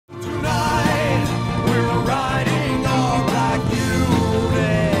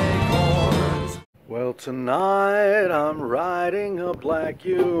Tonight I'm riding a black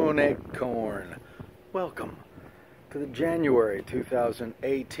unicorn. Welcome to the January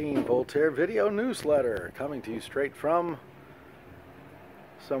 2018 Voltaire video newsletter, coming to you straight from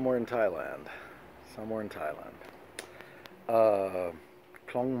somewhere in Thailand. Klong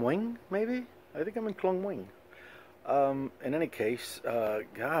Mueng, maybe? I think I'm in Klong Mueng. In any case,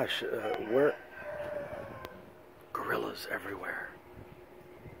 we're gorillas everywhere.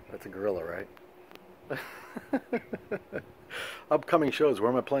 That's a gorilla, right? Upcoming shows. Where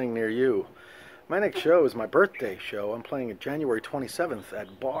am I playing near you? My next show is my birthday show. I'm playing it January 27th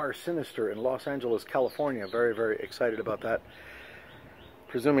at Bar Sinister in Los Angeles, California. Very, very excited about that.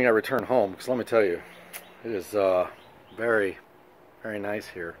 Presuming I return home, because let me tell you, it is very, very nice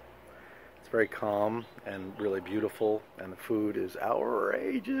here. It's very calm and really beautiful, and the food is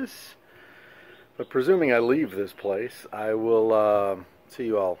outrageous. But presuming I leave this place, I will see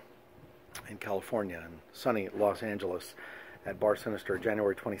you all in California, in sunny Los Angeles, at Bar Sinister,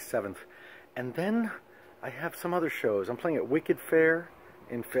 January 27th. And then I have some other shows. I'm playing at Wicked Fair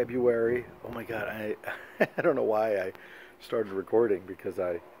in February. Oh my God, I don't know why I started recording, because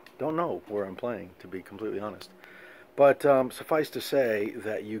I don't know where I'm playing, to be completely honest. But suffice to say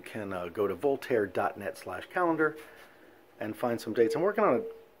that you can go to voltaire.net/calendar and find some dates. I'm working on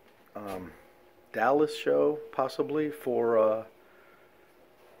a Dallas show, possibly, for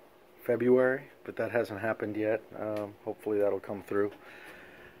February, but that hasn't happened yet. Hopefully that'll come through.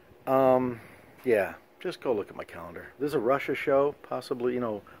 Yeah, just go look at my calendar. There's a Russia show, possibly,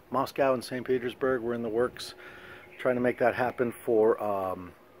 Moscow and St. Petersburg. We're in the works, trying to make that happen for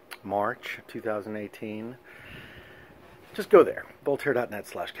March 2018. Just go there,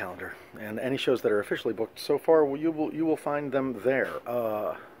 voltaire.net/calendar, and any shows that are officially booked so far, you will find them there.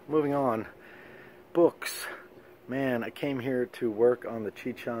 Moving on, books. Man, I came here to work on the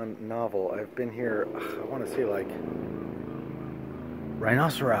Chichan novel. I've been here, I want to say, like,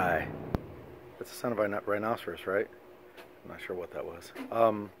 rhinoceri. That's the sound of a rhinoceros, right? I'm not sure what that was.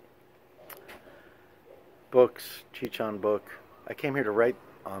 Books, Chichan book. I came here to write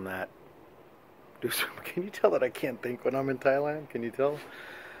on that. Can you tell that I can't think when I'm in Thailand? Can you tell?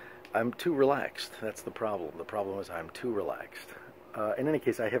 I'm too relaxed. That's the problem. The problem is I'm too relaxed. In any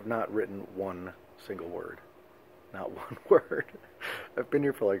case, I have not written one single word. Not one word. I've been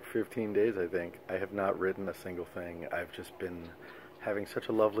here for like 15 days, I think. I have not written a single thing. I've just been having such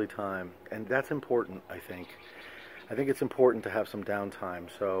a lovely time. And that's important, I think. I think it's important to have some downtime.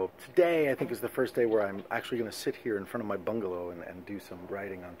 So today, I think, is the first day where I'm actually going to sit here in front of my bungalow and do some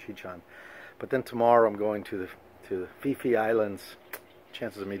writing on Chichan. But then tomorrow, I'm going to the Phi Islands.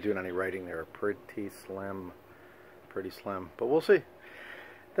 Chances of me doing any writing there are pretty slim. Pretty slim. But we'll see.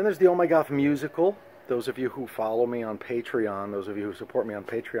 Then there's the Oh My Goth musical. Those of you who follow me on Patreon, those of you who support me on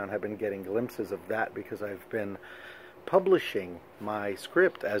Patreon, have been getting glimpses of that, because I've been publishing my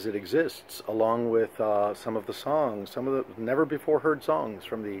script as it exists, along with some of the songs, some of the never-before-heard songs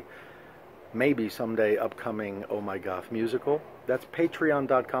from the maybe someday upcoming Oh My Goth musical. That's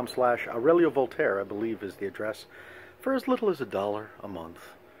patreon.com/Aurelio Voltaire, I believe, is the address, for as little as $1 a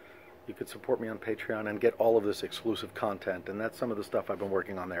month. You could support me on Patreon and get all of this exclusive content, and that's some of the stuff I've been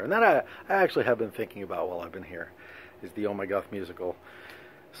working on there. And that I actually have been thinking about while I've been here, is the Oh My Goth musical.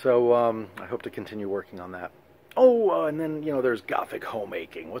 So I hope to continue working on that. Oh, and then, there's Gothic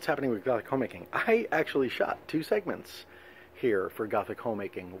Homemaking. What's happening with Gothic Homemaking? I actually shot 2 segments here for Gothic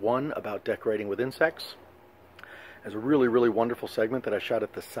Homemaking. One about decorating with insects. As a really, really wonderful segment that I shot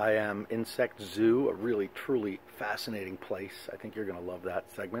at the Siam Insect Zoo, a really, truly fascinating place. I think you're going to love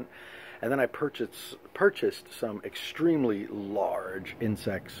that segment. And then I purchased some extremely large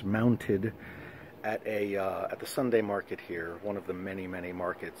insects mounted at the Sunday market here, one of the many, many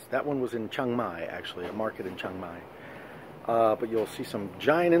markets. That one was in Chiang Mai, actually, a market in Chiang Mai. But you'll see some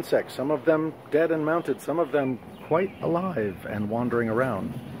giant insects, some of them dead and mounted, some of them quite alive and wandering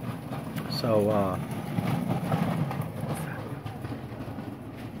around. So,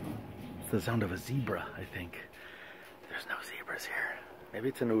 the sound of a zebra, I think. There's no zebras here. Maybe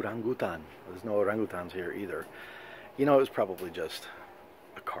it's an orangutan. There's no orangutans here either. It was probably just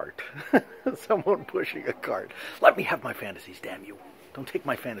a cart. Someone pushing a cart. Let me have my fantasies, damn you. Don't take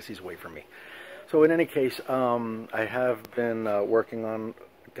my fantasies away from me. So in any case, I have been working on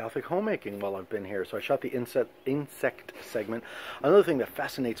Gothic Homemaking while I've been here. So I shot the insect segment. Another thing that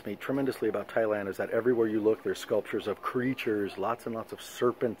fascinates me tremendously about Thailand is that everywhere you look, there's sculptures of creatures, lots and lots of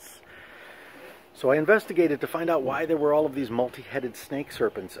serpents. So I investigated to find out why there were all of these multi-headed snake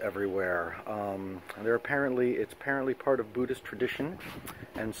serpents everywhere. It's apparently part of Buddhist tradition,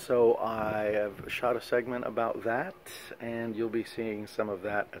 and so I have shot a segment about that, and you'll be seeing some of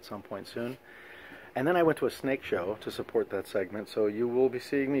that at some point soon. And then I went to a snake show to support that segment, so you will be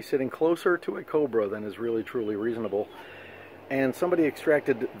seeing me sitting closer to a cobra than is really truly reasonable. And somebody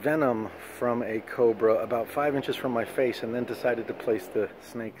extracted venom from a cobra about 5 inches from my face and then decided to place the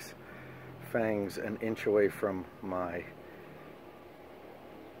snake's fangs an inch away from my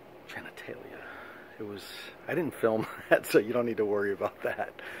genitalia. I didn't film that, so you don't need to worry about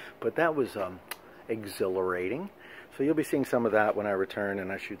that. But that was exhilarating. So you'll be seeing some of that when I return, and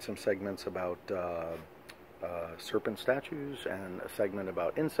I shoot some segments about serpent statues and a segment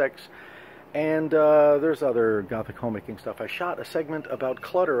about insects. And there's other Gothic homemaking stuff. I shot a segment about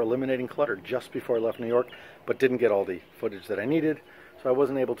clutter, eliminating clutter, just before I left New York, but didn't get all the footage that I needed, so I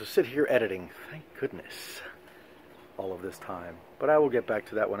wasn't able to sit here editing. Thank goodness. All of this time. But I will get back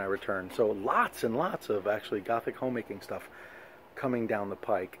to that when I return. So lots and lots of actually Gothic homemaking stuff coming down the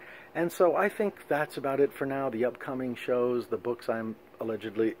pike. And so I think that's about it for now. The upcoming shows, the books I'm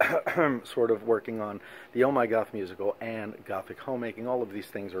allegedly sort of working on, the Oh My Goth musical, and Gothic homemaking, all of these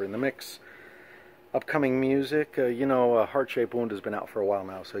things are in the mix. Upcoming music, you know, Heart-Shaped Wound has been out for a while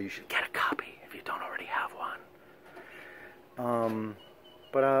now, so you should get a copy if you don't already have one.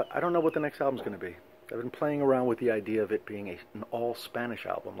 But I don't know what the next album's going to be. I've been playing around with the idea of it being an all-Spanish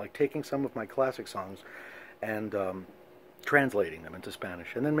album, like taking some of my classic songs and translating them into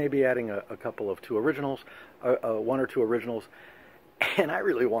Spanish, and then maybe adding a couple of one or two originals. And I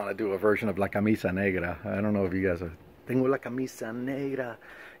really want to do a version of La Camisa Negra. I don't know if you guys are... Tengo la camisa negra.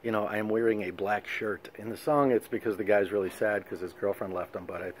 You know, I am wearing a black shirt. In the song, it's because the guy's really sad because his girlfriend left him,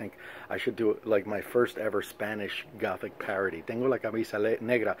 but I think I should do like my first ever Spanish Gothic parody. Tengo la camisa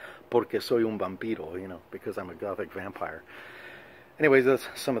negra porque soy un vampiro, you know, because I'm a Gothic vampire. Anyways, that's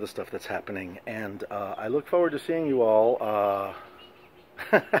some of the stuff that's happening, and I look forward to seeing you all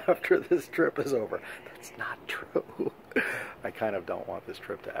after this trip is over. That's not true. I kind of don't want this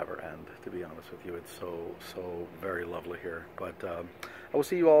trip to ever end, to be honest with you. It's so very lovely here. But I will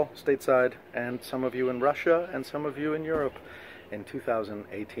see you all stateside, and some of you in Russia, and some of you in Europe in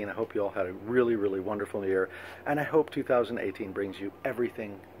 2018. I hope you all had a really, really wonderful year, and I hope 2018 brings you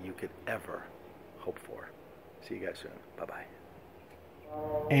everything you could ever hope for. See you guys soon. Bye-bye.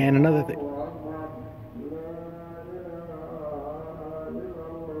 And another thing.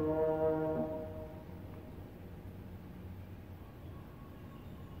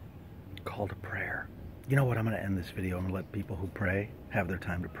 Call to prayer. You know what? I'm going to end this video and let people who pray have their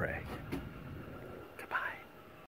time to pray.